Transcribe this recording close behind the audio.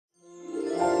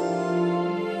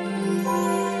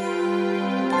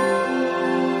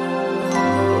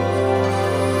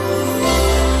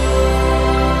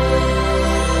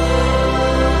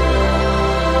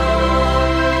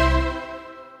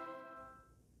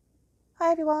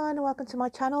Hi everyone, welcome to my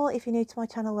channel. If you're new to my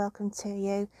channel, welcome to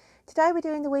you. Today we're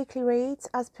doing the weekly reads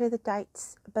as per the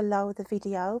dates below the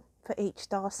video for each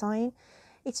star sign.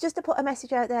 It's just to put a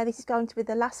message out there. This is going to be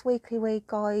the last weekly read,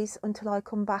 guys, until I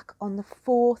come back on the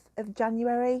 4th of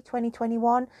January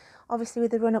 2021. Obviously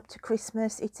with the run up to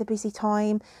Christmas, it's a busy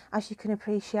time, as you can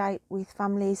appreciate, with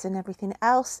families and everything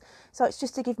else. So it's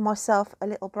just to give myself a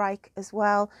little break as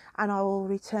well, and I will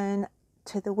return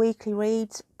to the weekly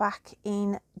reads back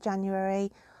in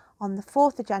January. On the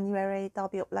 4th of January they'll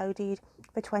be uploaded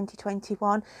for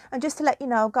 2021. And just to let you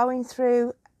know, going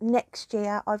through next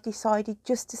year, I've decided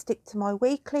just to stick to my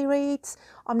weekly reads.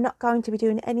 I'm not going to be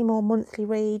doing any more monthly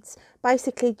reads,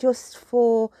 basically just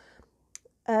for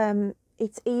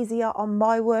it's easier on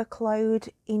my workload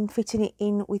in fitting it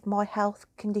in with my health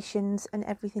conditions and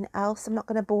everything else. I'm not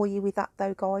going to bore you with that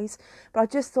though, guys, but I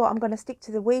just thought I'm going to stick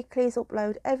to the weeklies,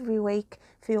 upload every week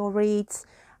for your reads,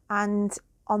 and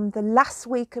on the last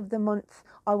week of the month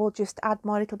I will just add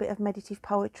my little bit of meditative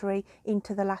poetry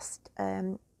into the last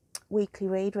weekly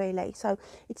read, really. So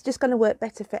it's just going to work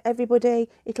better for everybody.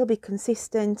 It'll be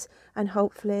consistent, and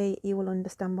hopefully you will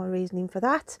understand my reasoning for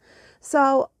that.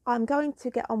 So I'm going to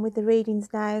get on with the readings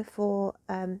now for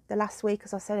the last week,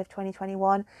 as I said, of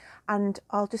 2021, and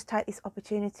I'll just take this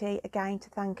opportunity again to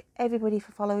thank everybody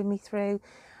for following me through,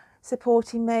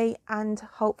 supporting me, and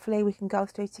hopefully we can go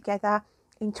through together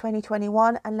in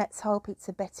 2021, and let's hope it's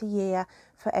a better year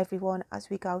for everyone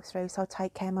as we go through. So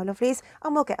take care, my lovelies,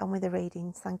 and we'll get on with the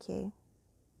readings. Thank you.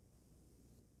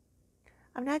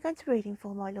 I'm now going to be reading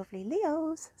for my lovely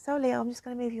Leos. So Leo, I'm just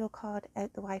going to move your card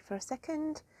out the way for a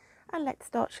second, and let's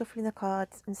start shuffling the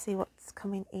cards and see what's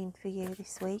coming in for you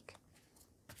this week.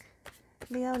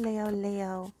 Leo, Leo,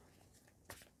 Leo.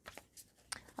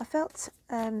 I felt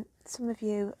some of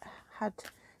you had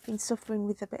been suffering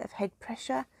with a bit of head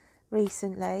pressure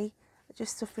recently,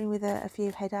 just suffering with a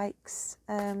few headaches.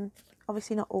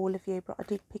 Obviously not all of you, but I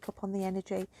did pick up on the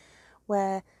energy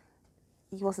where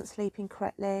you wasn't sleeping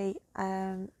correctly,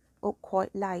 up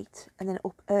quite late and then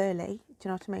up early. Do you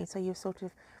know what I mean? So you're sort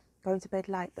of going to bed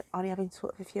late but only having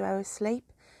sort of a few hours sleep.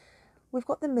 We've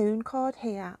got the Moon card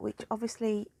here, which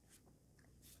obviously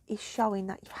is showing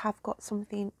that you have got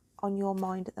something on your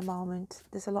mind at the moment.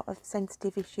 There's a lot of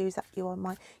sensitive issues that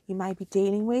you may be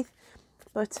dealing with,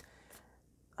 but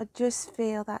I just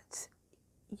feel that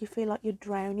you feel like you're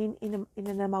drowning in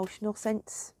an emotional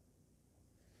sense.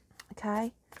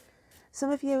 Okay, some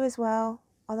of you as well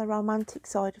on the romantic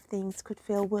side of things could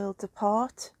feel worlds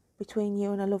apart between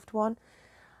you and a loved one,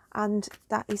 and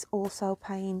that is also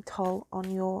paying toll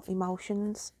on your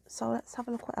emotions. So let's have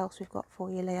a look what else we've got for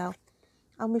you, Leo.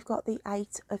 And we've got the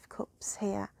 8 of Cups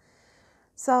here.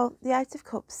 So the 8 of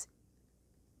Cups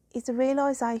is a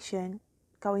realisation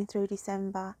going through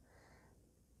December,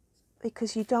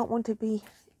 because you don't want to be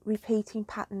repeating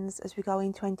patterns as we go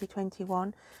in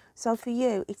 2021. So for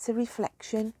you, it's a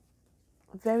reflection,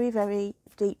 very, very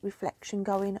deep reflection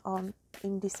going on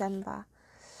in December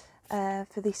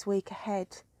for this week ahead.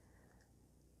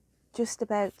 Just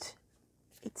about,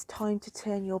 it's time to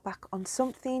turn your back on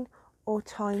something, or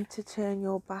time to turn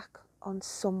your back on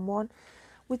someone.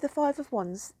 With the 5 of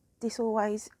Wands, this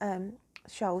always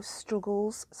shows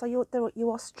struggles. So you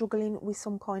are struggling with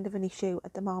some kind of an issue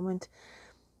at the moment.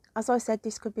 As I said,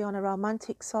 this could be on a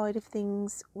romantic side of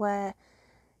things, where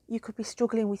you could be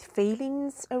struggling with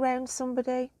feelings around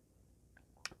somebody.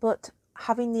 But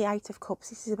having the 8 of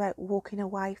Cups, this is about walking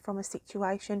away from a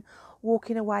situation,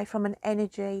 walking away from an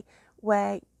energy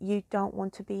where you don't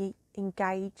want to be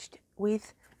engaged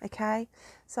with. Okay,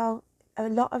 so a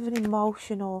lot of an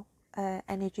emotional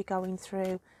energy going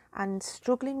through, and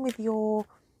struggling with your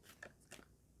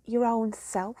own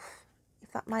self,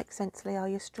 if that makes sense, Leo.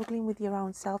 You're struggling with your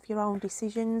own self, your own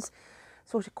decisions,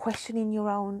 sort of questioning your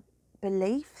own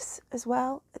beliefs as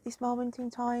well at this moment in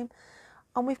time.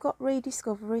 And we've got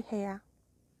rediscovery here,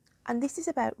 and this is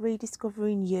about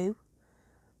rediscovering you,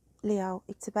 Leo.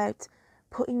 It's about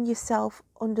putting yourself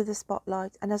under the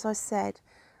spotlight. And as I said,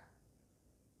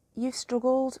 you've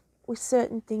struggled with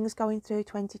certain things going through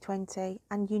 2020,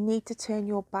 and you need to turn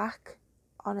your back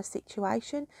on a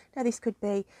situation. Now this could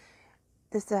be,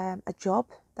 there's a job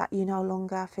that you no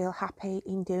longer feel happy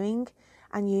in doing,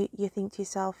 and you think to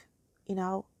yourself, you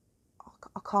know,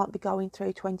 I can't be going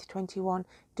through 2021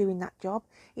 doing that job.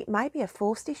 It may be a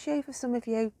forced issue for some of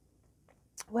you,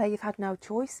 where you've had no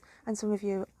choice, and some of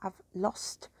you have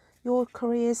lost your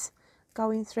careers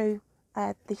going through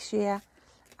this year.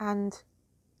 And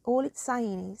all it's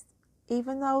saying is,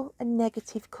 even though a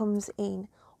negative comes in,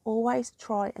 always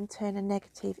try and turn a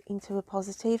negative into a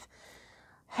positive.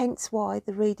 Hence why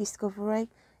the rediscovery.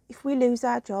 If we lose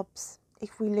our jobs,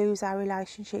 if we lose our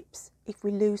relationships, if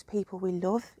we lose people we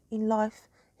love in life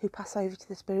who pass over to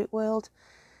the spirit world,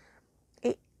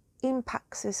 it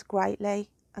impacts us greatly,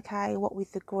 okay, what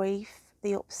with the grief,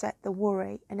 the upset, the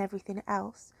worry and everything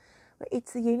else. But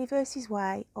it's the universe's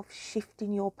way of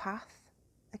shifting your path,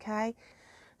 okay?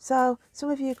 So some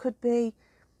of you could be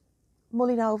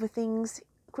mulling over things.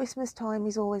 Christmas time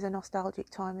is always a nostalgic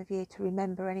time of year to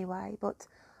remember anyway, but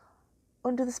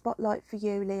under the spotlight for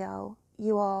you, Leo,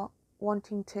 you are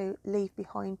wanting to leave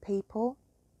behind people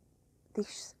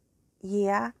this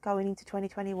year going into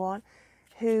 2021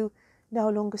 who no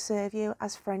longer serve you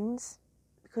as friends,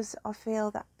 because I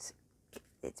feel that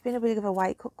it's been a bit of a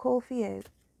wake-up call for you,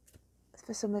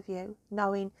 for some of you,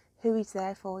 knowing who is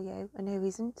there for you and who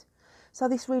isn't. So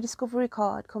this rediscovery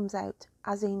card comes out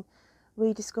as in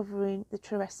rediscovering the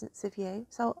true essence of you.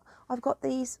 So I've got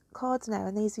these cards now,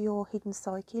 and these are your hidden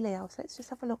psyche, Leo. So let's just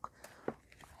have a look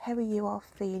how you are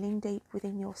feeling deep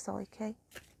within your psyche.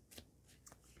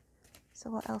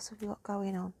 So what else have we got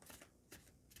going on?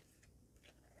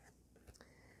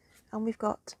 And we've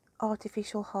got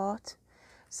artificial heart.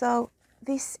 So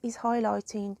this is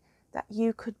highlighting that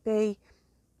you could be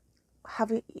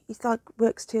having, it's like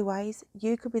works two ways.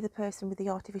 You could be the person with the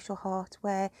artificial heart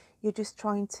where you're just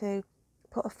trying to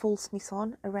put a falseness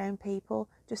on around people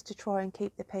just to try and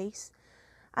keep the peace.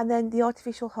 And then the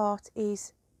artificial heart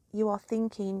is you are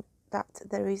thinking that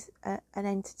there is an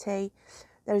entity,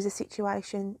 there is a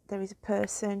situation, there is a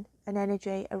person, an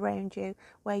energy around you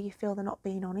where you feel they're not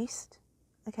being honest.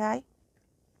 Okay,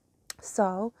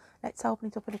 so let's open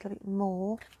it up a little bit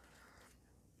more.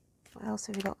 What else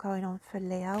have we got going on for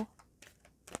Leo?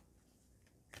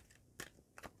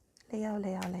 Leo.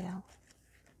 I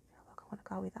want to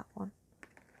go with that one.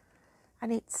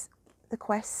 And it's the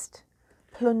quest.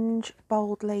 Plunge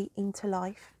boldly into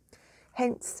life.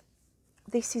 Hence,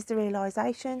 this is the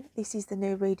realisation. This is the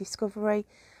new rediscovery.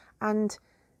 And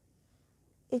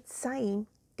it's saying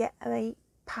get a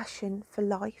passion for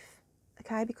life.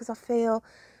 Okay, because I feel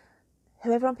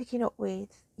whoever I'm picking up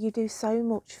with, you do so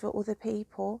much for other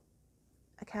people.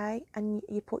 Okay, and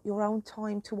you put your own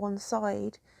time to one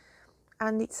side.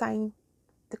 And it's saying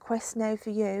the quest now for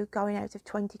you going out of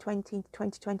 2020 into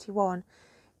 2021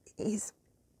 is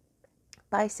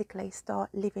basically start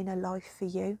living a life for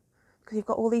you, because you've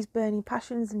got all these burning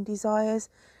passions and desires,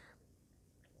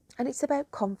 and it's about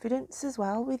confidence as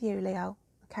well with you, Leo.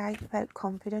 Okay, about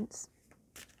confidence.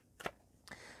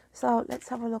 So let's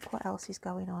have a look what else is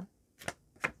going on,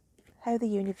 how the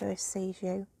universe sees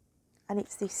you. And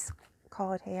it's this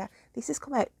card here. This has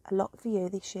come out a lot for you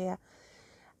this year,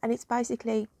 and it's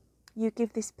basically you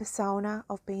give this persona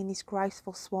of being this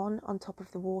graceful swan on top of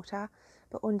the water,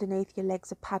 but underneath your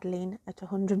legs are paddling at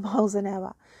 100 miles an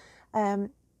hour.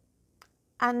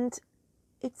 And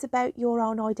it's about your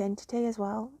own identity as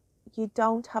well. You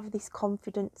don't have this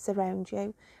confidence around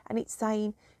you. And it's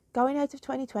saying, going out of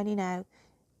 2020 now,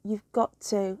 you've got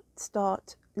to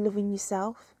start loving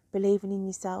yourself, believing in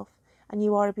yourself, and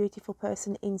you are a beautiful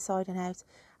person inside and out,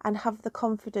 and have the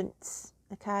confidence,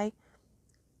 okay,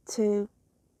 to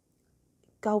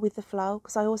go with the flow.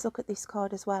 Because I always look at this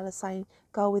card as well as saying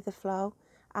go with the flow,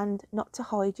 and not to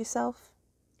hide yourself,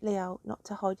 Leo, not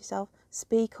to hide yourself.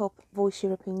 Speak up, voice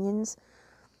your opinions.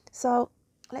 So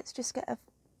let's just get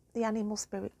the animal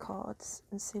spirit cards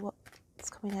and see what's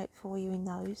coming out for you in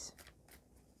those.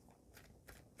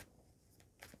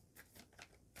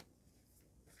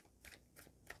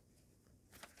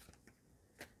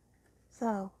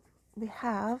 So we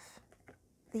have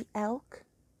the elk,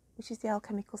 which is the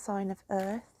alchemical sign of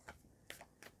earth.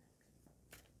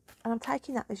 And I'm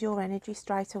taking that as your energy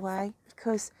straight away,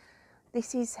 because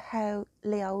this is how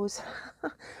Leos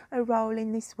are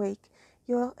rolling this week.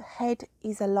 Your head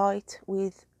is alight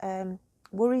with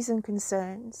worries and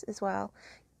concerns as well.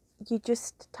 You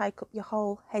just take up your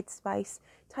whole headspace,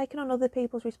 taking on other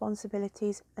people's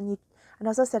responsibilities, and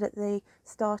as I said at the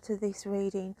start of this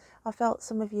reading, I felt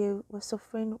some of you were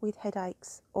suffering with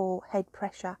headaches or head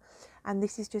pressure, and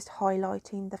this is just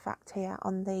highlighting the fact here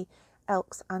on the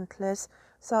elk's antlers.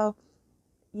 So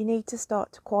you need to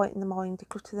start to quieten the mind,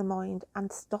 declutter the mind,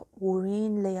 and stop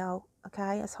worrying, Leo,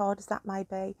 okay, as hard as that may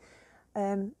be.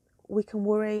 We can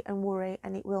worry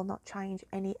and it will not change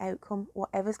any outcome.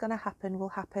 Whatever's going to happen will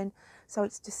happen. So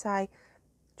it's to say,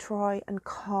 try and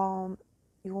calm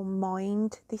your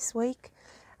mind this week.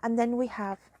 And then we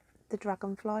have the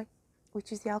dragonfly,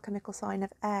 which is the alchemical sign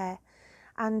of air.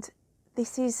 And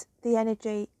this is the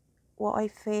energy, what I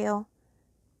feel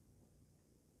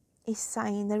is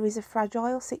saying there is a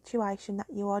fragile situation that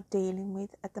you are dealing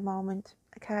with at the moment,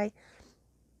 okay?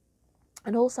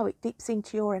 And also it dips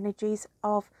into your energies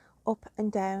of up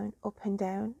and down, up and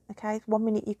down. Okay, 1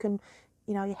 minute you can,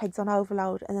 you know, your head's on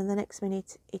overload, and then the next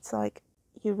minute it's like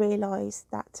you realise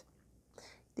that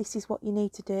this is what you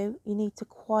need to do. You need to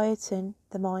quieten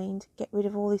the mind, get rid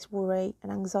of all this worry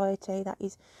and anxiety that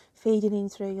is feeding in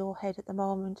through your head at the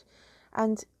moment,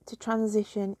 and to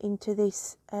transition into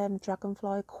this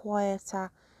dragonfly,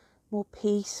 quieter, more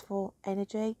peaceful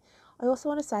energy. I also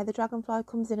want to say the dragonfly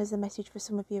comes in as a message for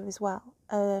some of you as well,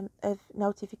 of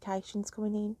notifications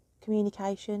coming in,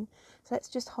 communication. So let's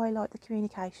just highlight the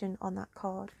communication on that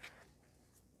card.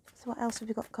 So what else have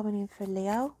we got coming in for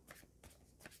Leo?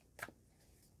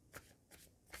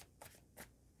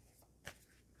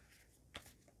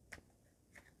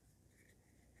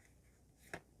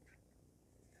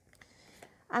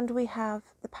 And we have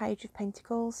the Page of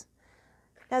Pentacles.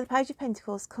 Now the Page of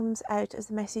Pentacles comes out as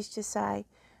a message to say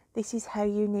this is how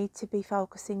you need to be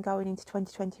focusing going into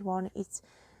 2021.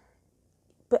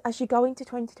 But as you go into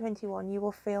 2021, you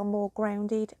will feel more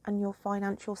grounded and your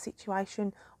financial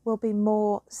situation will be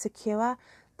more secure.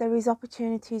 There is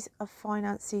opportunities of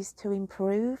finances to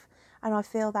improve, and I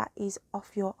feel that is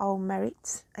off your own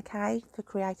merits, okay, for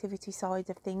creativity side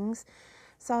of things.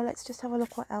 So let's just have a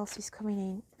look what else is coming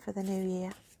in for the new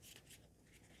year.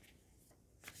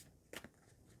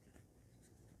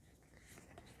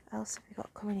 What else have we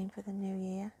got coming in for the new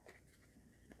year?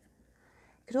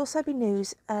 Could also be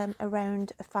news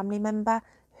around a family member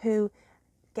who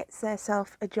gets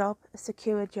themselves a job, a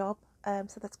secure job.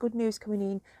 So that's good news coming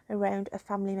in around a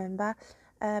family member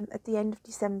at the end of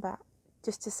December,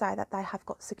 just to say that they have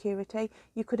got security.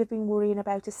 You could have been worrying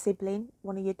about a sibling,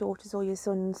 one of your daughters or your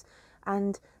sons,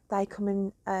 and they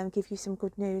come and give you some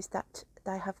good news that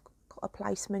they have got a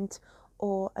placement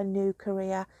or a new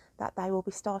career that they will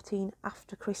be starting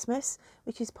after Christmas,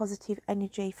 which is positive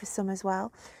energy for some as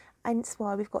well. Hence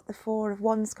why we've got the Four of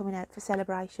Wands coming out for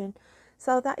celebration.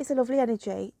 So that is a lovely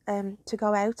energy to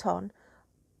go out on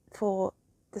for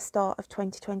the start of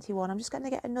 2021. I'm just going to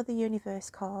get another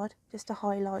universe card just to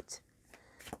highlight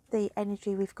the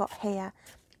energy we've got here.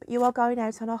 But you are going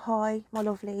out on a high, my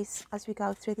lovelies, as we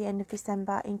go through the end of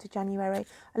December into January.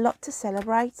 A lot to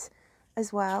celebrate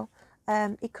as well.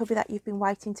 It could be that you've been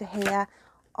waiting to hear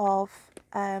of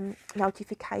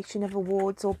notification of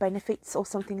awards or benefits or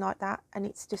something like that, and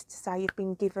it's just to say you've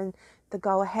been given the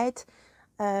go-ahead.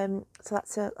 So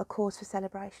that's a cause for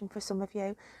celebration for some of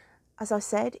you. As I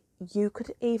said, you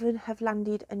could even have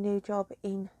landed a new job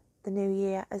in the new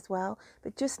year as well,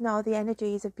 but just know the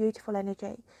energy is a beautiful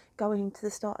energy going into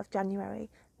the start of January,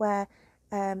 where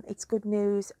it's good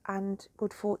news and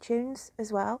good fortunes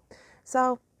as well.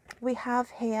 So we have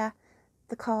here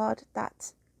the card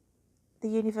that the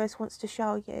universe wants to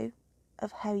show you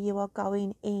of how you are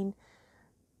going in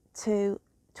to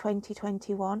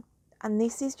 2021, and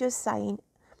this is just saying,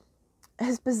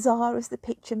 as bizarre as the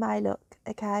picture may look,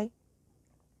 okay,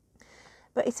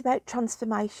 but it's about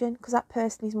transformation, because that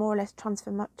person is more or less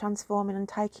transforming and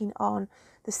taking on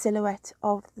the silhouette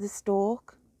of the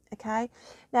stork. Okay,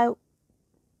 now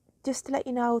just to let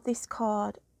you know, this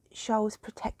card shows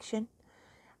protection,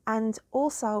 and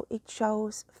also it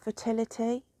shows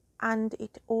fertility, and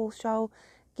it also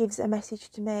gives a message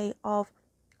to me of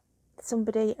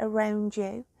somebody around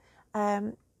you.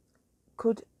 There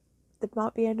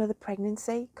might be another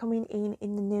pregnancy coming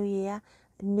in the new year,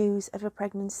 news of a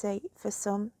pregnancy for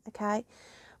some, okay,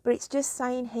 but it's just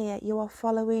saying here you are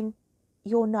following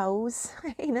your nose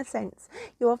in a sense.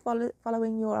 You are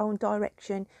following your own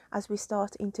direction as we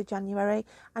start into January,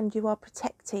 and you are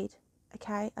protected,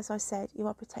 okay, as I said, you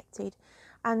are protected,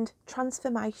 and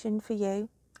transformation for you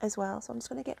as well. So I'm just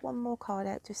going to get one more card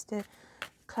out just to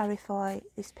clarify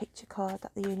this picture card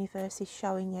that the universe is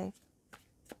showing you.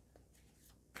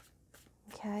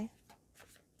 Okay,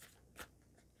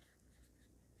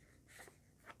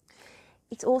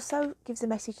 it also gives a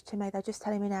message to me. They're just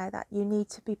telling me now that you need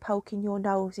to be poking your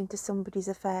nose into somebody's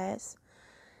affairs,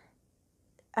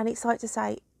 and it's like to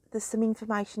say there's some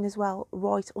information as well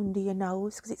right under your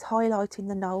nose, because it's highlighting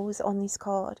the nose on this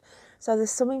card. So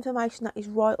there's some information that is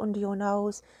right under your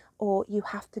nose, or you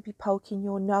have to be poking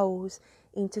your nose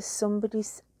into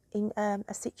somebody's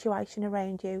a situation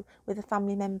around you with a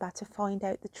family member to find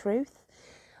out the truth.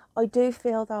 I do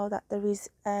feel though that there is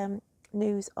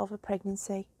news of a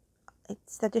pregnancy.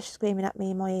 They're just screaming at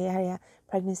me in my ear here,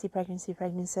 pregnancy, pregnancy,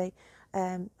 pregnancy,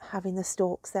 having the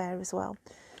stalks there as well.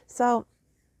 So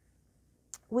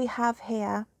we have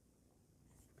here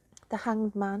the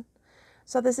Hanged Man.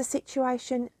 So there's a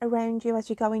situation around you as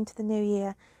you go into the new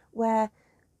year where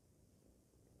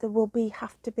there will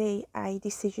have to be a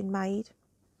decision made,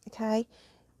 okay?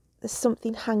 There's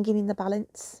something hanging in the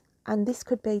balance, and this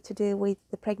could be to do with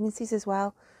the pregnancies as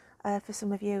well. for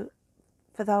some of you,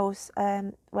 for those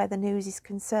where the news is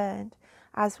concerned,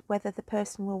 as whether the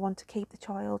person will want to keep the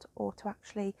child or to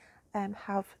actually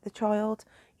have the child,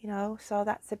 you know. So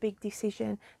that's a big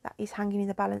decision that is hanging in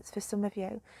the balance for some of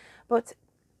you. But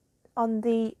on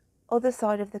the other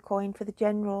side of the coin, for the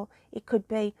general, it could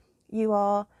be you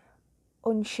are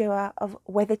unsure of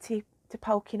whether to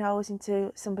poke your nose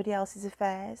into somebody else's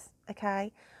affairs,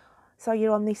 okay? So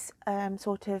you're on this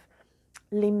sort of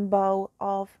limbo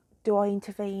of, do I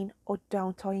intervene or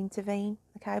don't I intervene,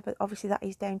 okay? But obviously that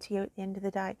is down to you at the end of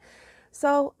the day.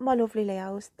 So, my lovely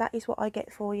Leos, that is what I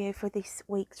get for you for this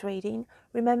week's reading.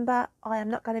 Remember, I am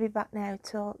not going to be back now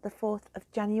till the 4th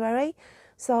of January.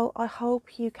 So, I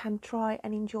hope you can try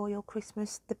and enjoy your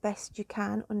Christmas the best you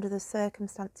can under the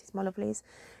circumstances, my lovelies.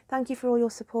 Thank you for all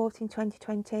your support in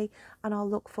 2020, and I'll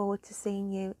look forward to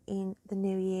seeing you in the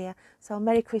new year. So,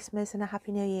 Merry Christmas and a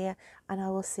Happy New Year, and I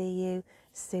will see you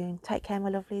soon. Take care, my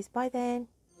lovelies. Bye then.